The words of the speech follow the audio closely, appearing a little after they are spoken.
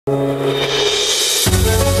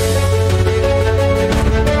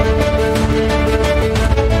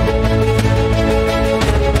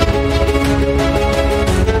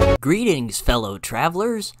Greetings, fellow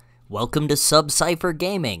travelers. Welcome to Sub-Cypher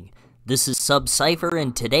Gaming. This is Sub-Cypher,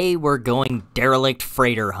 and today we're going derelict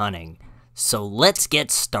freighter hunting. So let's get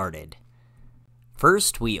started.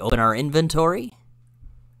 First, we open our inventory,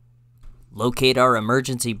 locate our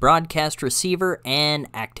emergency broadcast receiver, and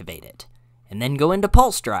activate it. And then go into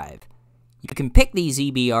Pulse Drive. You can pick these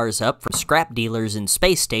EBRs up from scrap dealers in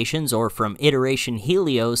space stations or from Iteration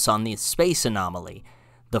Helios on the Space Anomaly.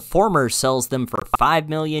 The former sells them for 5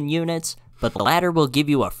 million units, but the latter will give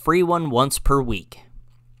you a free one once per week.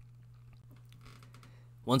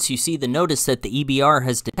 Once you see the notice that the EBR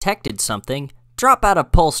has detected something, drop out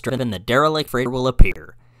of Pulse Drive and the derelict freighter will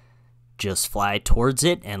appear. Just fly towards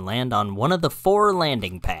it and land on one of the 4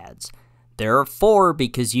 landing pads. There are 4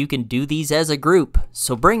 because you can do these as a group,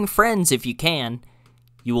 so bring friends if you can.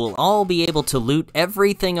 You will all be able to loot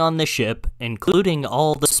everything on the ship, including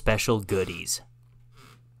all the special goodies.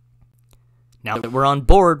 Now that we're on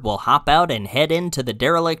board, we'll hop out and head into the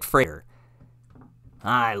derelict freighter.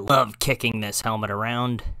 I love kicking this helmet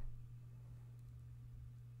around.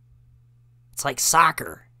 It's like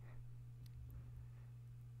soccer.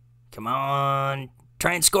 Come on,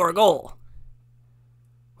 try and score a goal.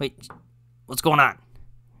 Wait, what's going on?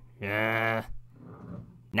 Now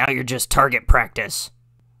you're just target practice.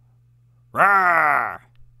 Rawr!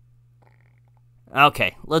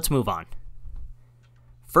 Okay, let's move on.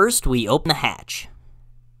 First, we open the hatch.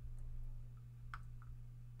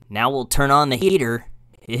 Now we'll turn on the heater.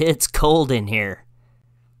 It's cold in here.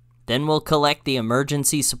 Then we'll collect the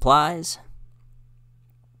emergency supplies.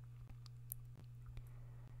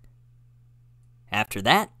 After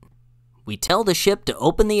that, we tell the ship to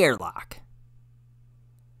open the airlock.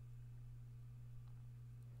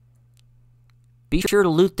 Be sure to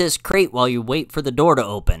loot this crate while you wait for the door to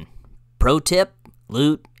open. Pro tip,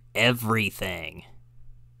 loot everything.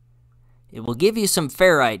 It will give you some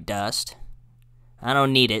ferrite dust. I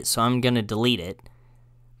don't need it, so I'm going to delete it.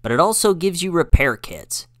 But it also gives you repair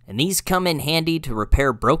kits, and these come in handy to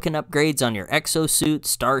repair broken upgrades on your exosuit,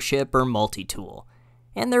 starship, or multi-tool.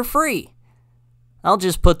 And they're free. I'll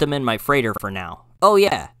just put them in my freighter for now. Oh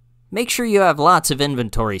yeah, make sure you have lots of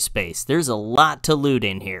inventory space. There's a lot to loot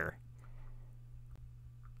in here.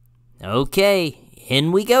 Okay,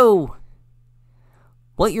 in we go.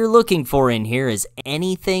 What you're looking for in here is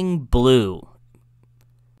anything blue.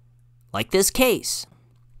 Like this case.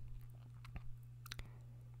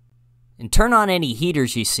 And turn on any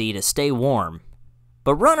heaters you see to stay warm.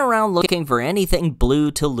 But run around looking for anything blue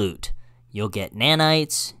to loot. You'll get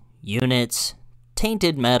nanites, units,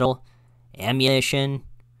 tainted metal, ammunition,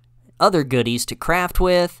 other goodies to craft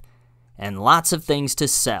with, and lots of things to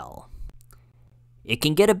sell. It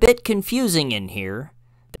can get a bit confusing in here.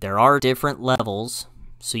 There are different levels,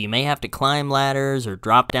 so you may have to climb ladders or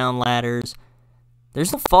drop down ladders.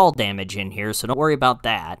 There's no fall damage in here, so don't worry about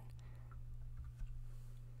that.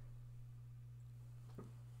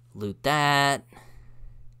 Loot that.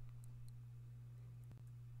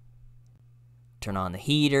 Turn on the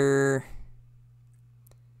heater.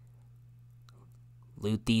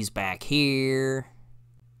 Loot these back here.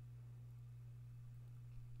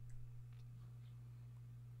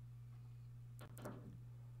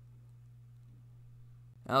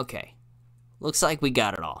 Okay, looks like we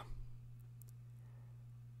got it all.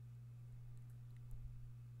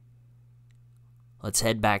 Let's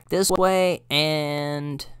head back this way,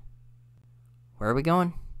 and where are we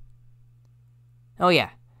going? Oh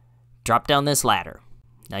yeah, drop down this ladder.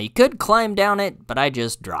 Now you could climb down it, but I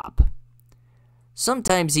just drop.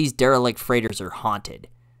 Sometimes these derelict freighters are haunted.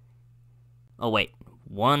 Oh wait,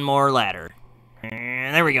 one more ladder.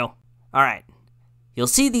 There we go. Alright, you'll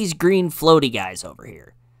see these green floaty guys over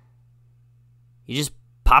here. You just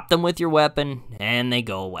pop them with your weapon, and they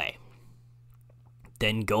go away.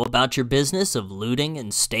 Then go about your business of looting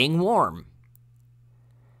and staying warm.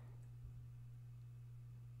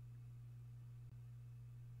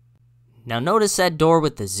 Now notice that door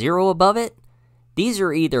with the 0 above it? These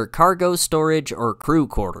are either cargo storage or crew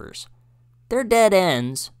quarters. They're dead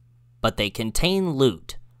ends, but they contain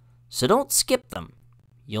loot, so don't skip them.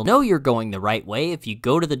 You'll know you're going the right way if you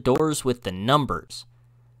go to the doors with the numbers.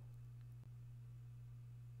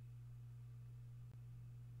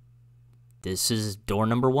 This is door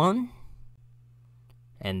number 1.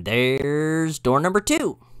 And there's door number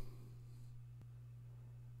 2.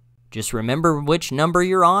 Just remember which number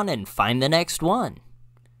you're on and find the next one.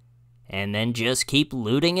 And then just keep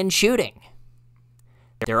looting and shooting.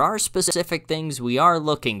 There are specific things we are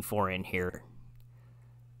looking for in here.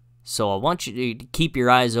 So I want you to keep your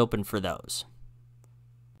eyes open for those.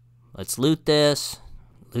 Let's loot this.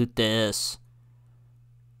 Loot this.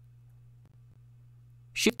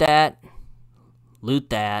 Shoot that. Loot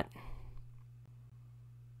that.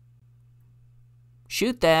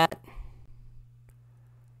 Shoot that.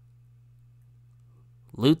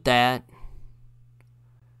 Loot that.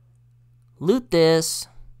 Loot this.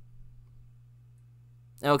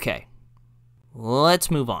 Okay. Let's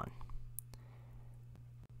move on.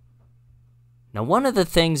 Now, one of the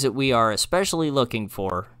things that we are especially looking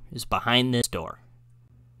for is behind this door.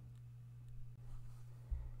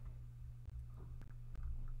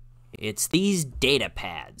 It's these data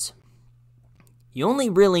pads. You only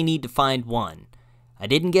really need to find one. I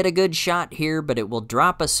didn't get a good shot here, but it will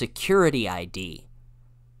drop a security ID.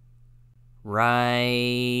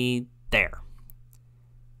 Right there.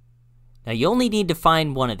 Now, you only need to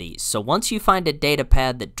find one of these, so once you find a data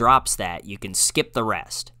pad that drops that, you can skip the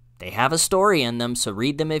rest. They have a story in them, so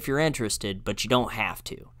read them if you're interested, but you don't have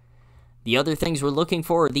to. The other things we're looking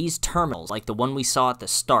for are these terminals, like the one we saw at the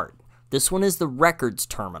start. This one is the records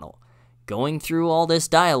terminal. Going through all this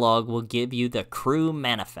dialogue will give you the crew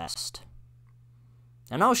manifest.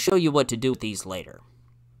 And I'll show you what to do with these later.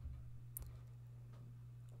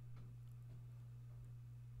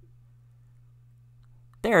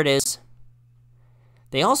 There it is.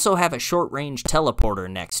 They also have a short-range teleporter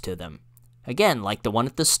next to them. Again, like the one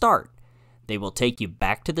at the start. They will take you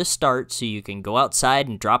back to the start so you can go outside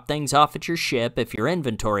and drop things off at your ship if your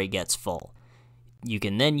inventory gets full. You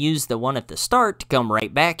can then use the one at the start to come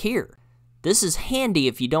right back here. This is handy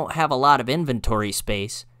if you don't have a lot of inventory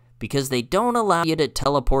space, because they don't allow you to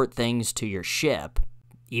teleport things to your ship,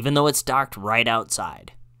 even though it's docked right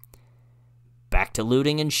outside. Back to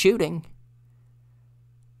looting and shooting.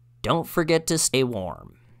 Don't forget to stay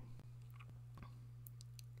warm.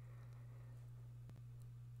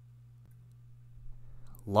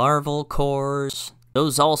 Larval cores,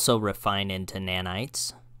 those also refine into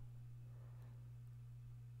nanites.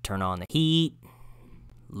 Turn on the heat,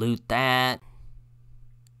 loot that.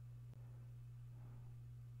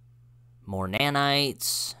 More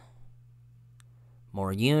nanites,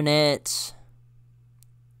 more units,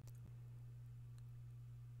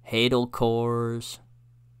 Hadal cores.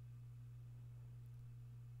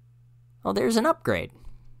 Oh, there's an upgrade.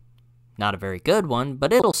 Not a very good one,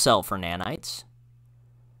 but it'll sell for nanites.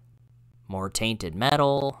 More tainted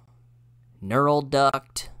metal, neural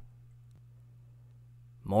duct,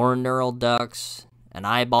 more neural ducts, an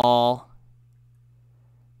eyeball.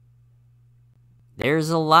 There's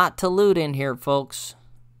a lot to loot in here, folks.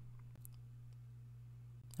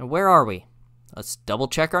 And where are we? Let's double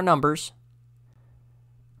check our numbers.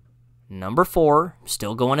 Number 4,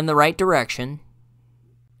 still going in the right direction.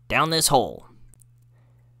 Down this hole.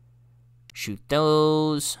 Shoot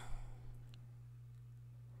those.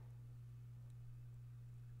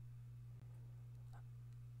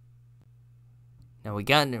 Now we're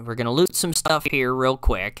gonna loot some stuff here real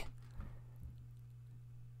quick.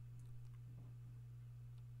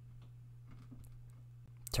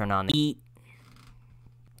 Turn on the heat.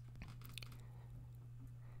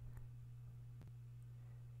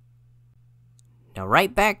 Now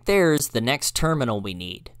right back there is the next terminal we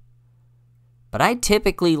need. But I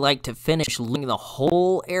typically like to finish looting the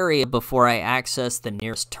whole area before I access the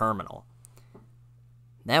nearest terminal.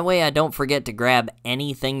 That way I don't forget to grab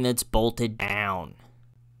anything that's bolted down.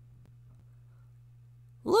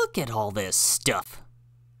 Look at all this stuff.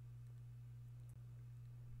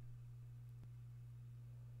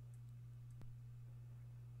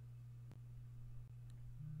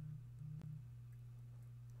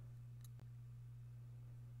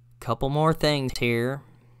 Couple more things here.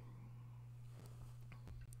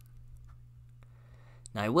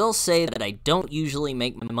 Now, I will say that I don't usually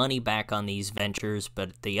make my money back on these ventures,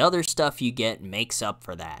 but the other stuff you get makes up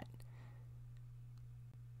for that.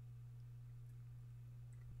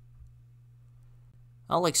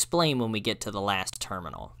 I'll explain when we get to the last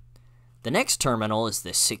terminal. The next terminal is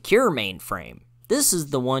the secure mainframe. This is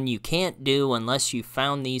the one you can't do unless you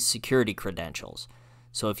found these security credentials.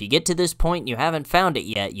 So if you get to this point and you haven't found it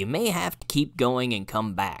yet, you may have to keep going and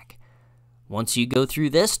come back. Once you go through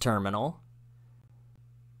this terminal,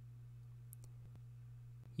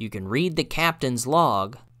 you can read the captain's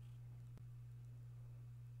log,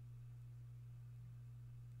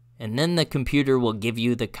 and then the computer will give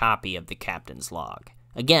you the copy of the captain's log.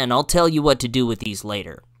 Again, I'll tell you what to do with these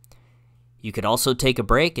later. You could also take a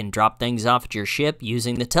break and drop things off at your ship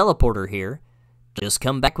using the teleporter here. Just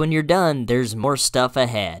come back when you're done, there's more stuff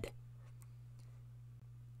ahead.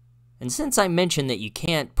 And since I mentioned that you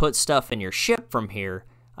can't put stuff in your ship from here,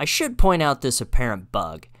 I should point out this apparent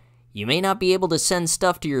bug. You may not be able to send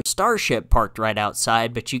stuff to your starship parked right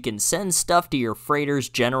outside, but you can send stuff to your freighter's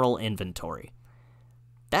general inventory.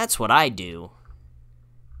 That's what I do.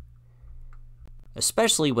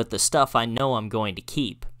 Especially with the stuff I know I'm going to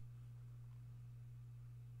keep.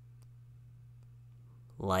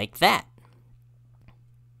 Like that.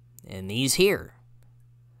 And these here.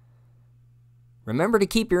 Remember to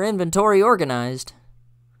keep your inventory organized.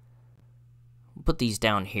 Put these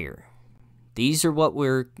down here. These are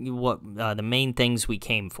the main things we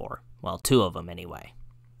came for. Well, 2 of them anyway.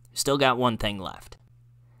 Still got 1 thing left.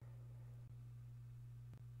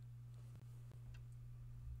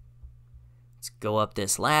 Let's go up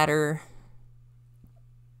this ladder.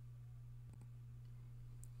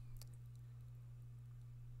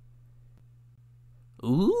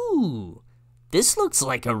 Ooh, this looks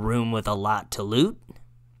like a room with a lot to loot.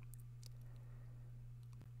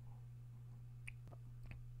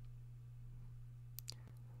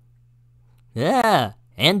 Yeah,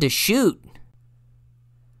 and to shoot.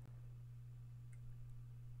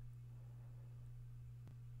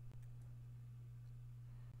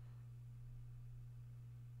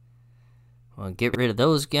 Well, get rid of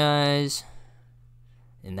those guys.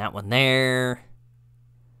 And that one there.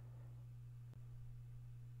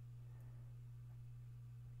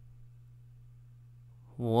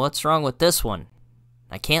 What's wrong with this one?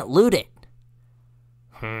 I can't loot it.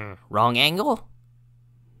 Wrong angle?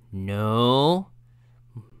 No.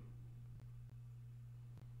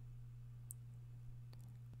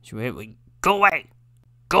 Go away!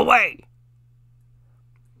 Go away!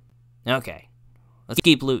 Okay. Let's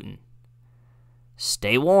keep looting.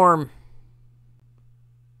 Stay warm.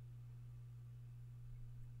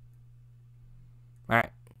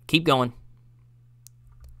 Alright, keep going.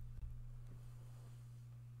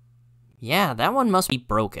 Yeah, that one must be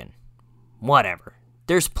broken. Whatever.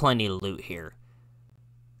 There's plenty of loot here.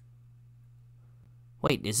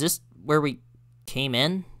 Wait, is this where we came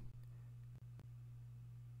in?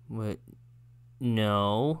 What?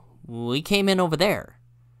 No. We came in over there.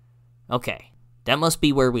 Okay. That must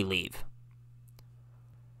be where we leave.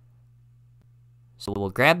 So we'll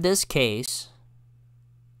grab this case.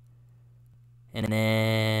 And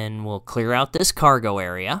then we'll clear out this cargo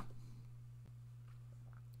area.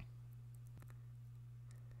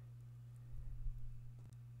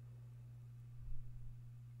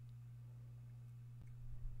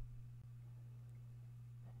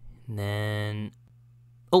 And then,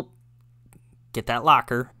 oh, get that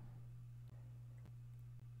locker.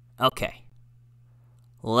 Okay,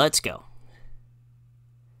 let's go.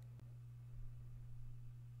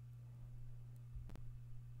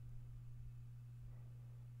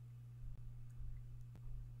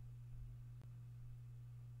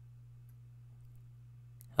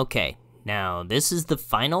 Okay, now this is the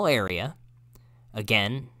final area.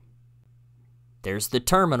 Again, there's the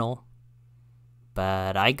terminal.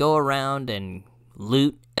 But I go around and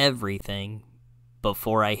loot everything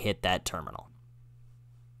before I hit that terminal.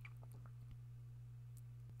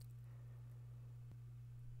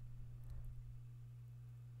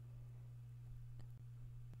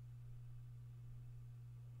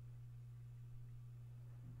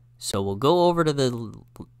 So we'll go over to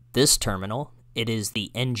this terminal. It is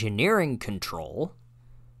the engineering control.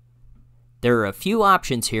 There are a few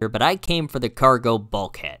options here, but I came for the cargo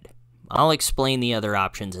bulkhead. I'll explain the other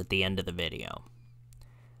options at the end of the video.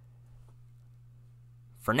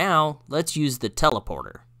 For now, let's use the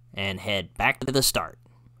teleporter and head back to the start.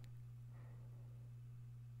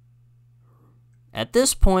 At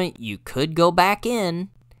this point, you could go back in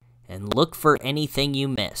and look for anything you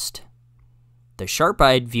missed. The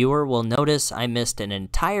sharp-eyed viewer will notice I missed an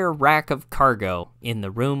entire rack of cargo in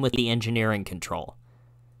the room with the engineering control.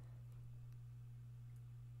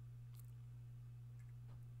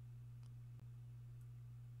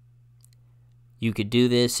 You could do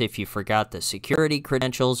this if you forgot the security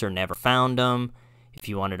credentials or never found them, if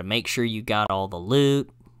you wanted to make sure you got all the loot,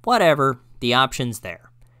 whatever, the option's there.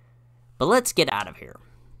 But let's get out of here.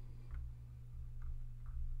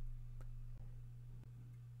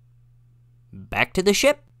 Back to the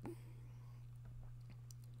ship.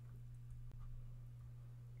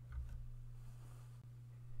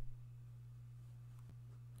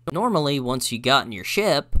 Normally, once you got in your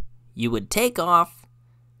ship, you would take off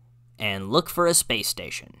and look for a space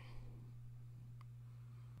station.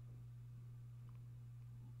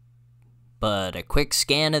 But a quick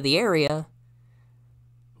scan of the area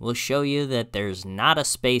will show you that there's not a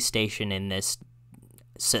space station in this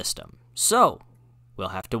system. So, we'll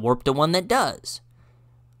have to warp to one that does.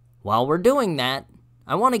 While we're doing that,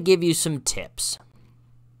 I want to give you some tips.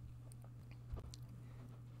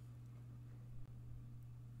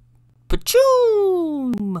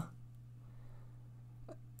 Pachoom!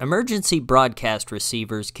 Emergency broadcast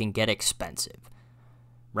receivers can get expensive.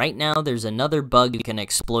 Right now, there's another bug you can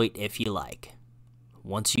exploit if you like.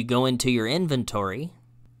 Once you go into your inventory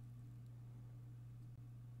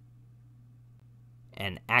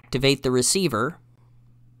and activate the receiver,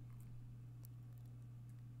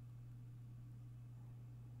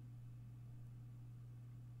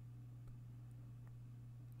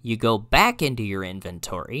 you go back into your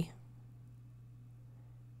inventory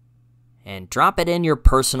and drop it in your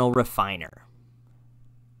personal refiner.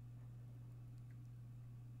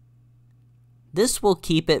 This will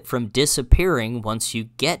keep it from disappearing once you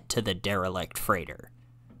get to the derelict freighter.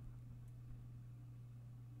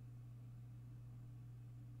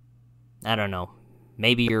 I don't know,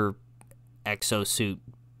 maybe your exosuit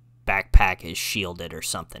backpack is shielded or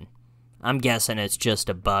something. I'm guessing it's just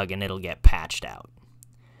a bug and it'll get patched out.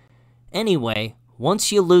 Anyway,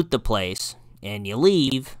 once you loot the place and you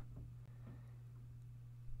leave,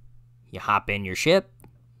 you hop in your ship,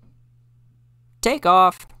 take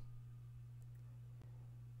off,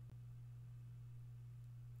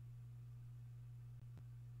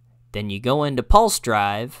 then you go into Pulse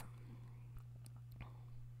Drive,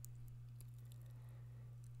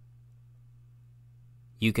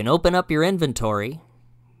 you can open up your inventory,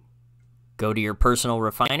 go to your personal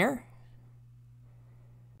refiner,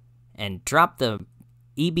 and drop the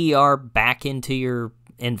EBR back into your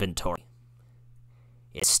inventory.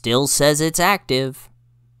 It still says it's active,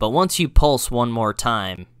 but once you pulse one more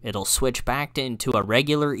time, it'll switch back into a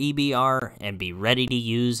regular EBR and be ready to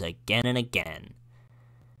use again and again.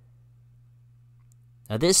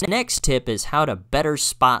 Now this next tip is how to better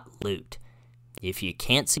spot loot. If you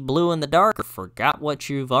can't see blue in the dark or forgot what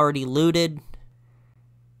you've already looted,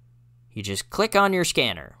 you just click on your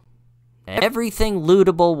scanner. Everything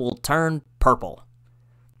lootable will turn purple.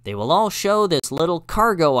 They will all show this little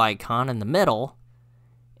cargo icon in the middle,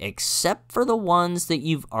 except for the ones that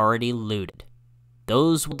you've already looted.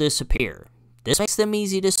 Those will disappear. This makes them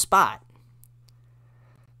easy to spot.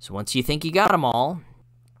 So once you think you got them all,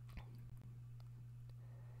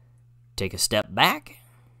 take a step back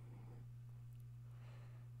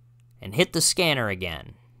and hit the scanner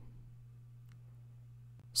again.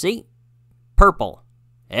 See? Purple.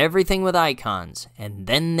 Everything with icons, and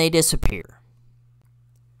then they disappear.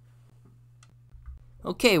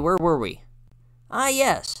 Okay, where were we? Ah,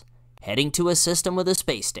 yes, heading to a system with a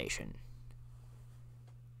space station.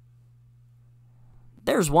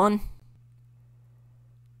 There's one.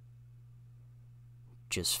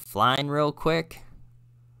 Just flying real quick.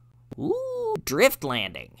 Ooh, drift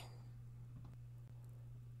landing.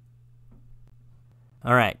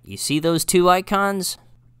 Alright, you see those two icons?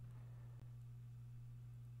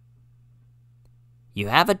 You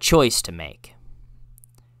have a choice to make.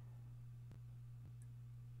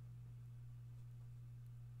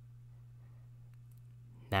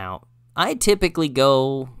 Now, I typically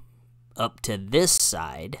go up to this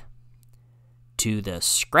side to the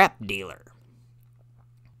scrap dealer.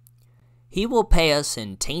 He will pay us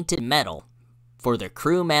in tainted metal for the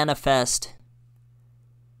crew manifest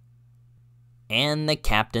and the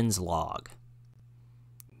captain's log.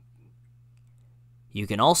 You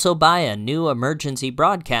can also buy a new emergency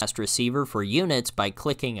broadcast receiver for units by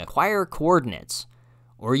clicking Acquire Coordinates,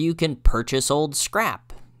 or you can purchase old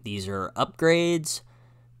scrap. These are upgrades,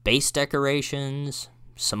 base decorations,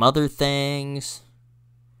 some other things.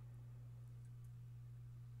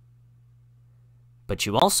 But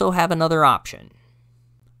you also have another option.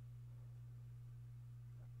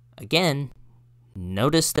 Again,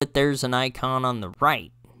 notice that there's an icon on the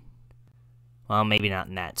right. Well, maybe not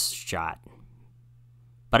in that shot.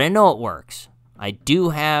 But I know it works. I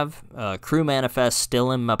do have a crew manifest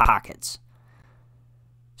still in my pockets.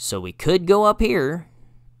 So we could go up here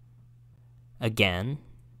again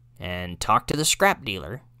and talk to the scrap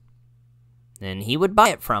dealer. And he would buy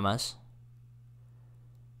it from us.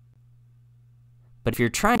 But if you're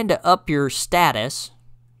trying to up your status,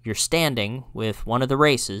 your standing with one of the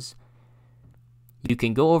races, you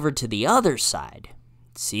can go over to the other side.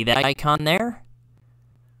 See that icon there?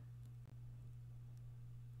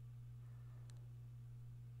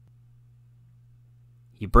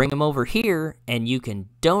 You bring them over here, and you can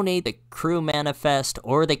donate the crew manifest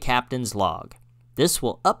or the captain's log. This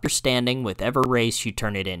will up your standing with every race you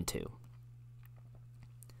turn it into.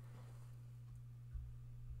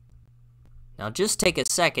 Now just take a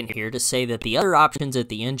second here to say that the other options at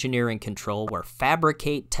the engineering control were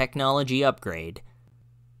Fabricate Technology Upgrade,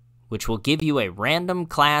 which will give you a random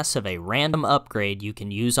class of a random upgrade you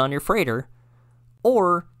can use on your freighter,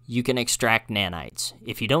 or you can extract nanites.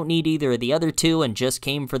 If you don't need either of the other two and just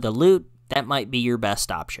came for the loot, that might be your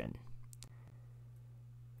best option.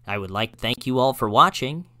 I would like to thank you all for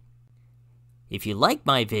watching. If you like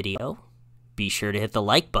my video, be sure to hit the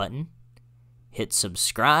like button, hit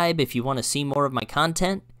subscribe if you want to see more of my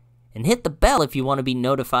content, and hit the bell if you want to be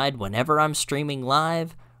notified whenever I'm streaming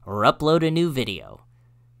live or upload a new video.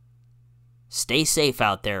 Stay safe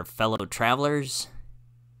out there, fellow travelers.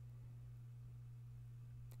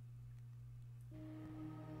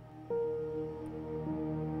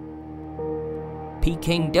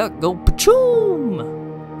 Peking duck go pachoom!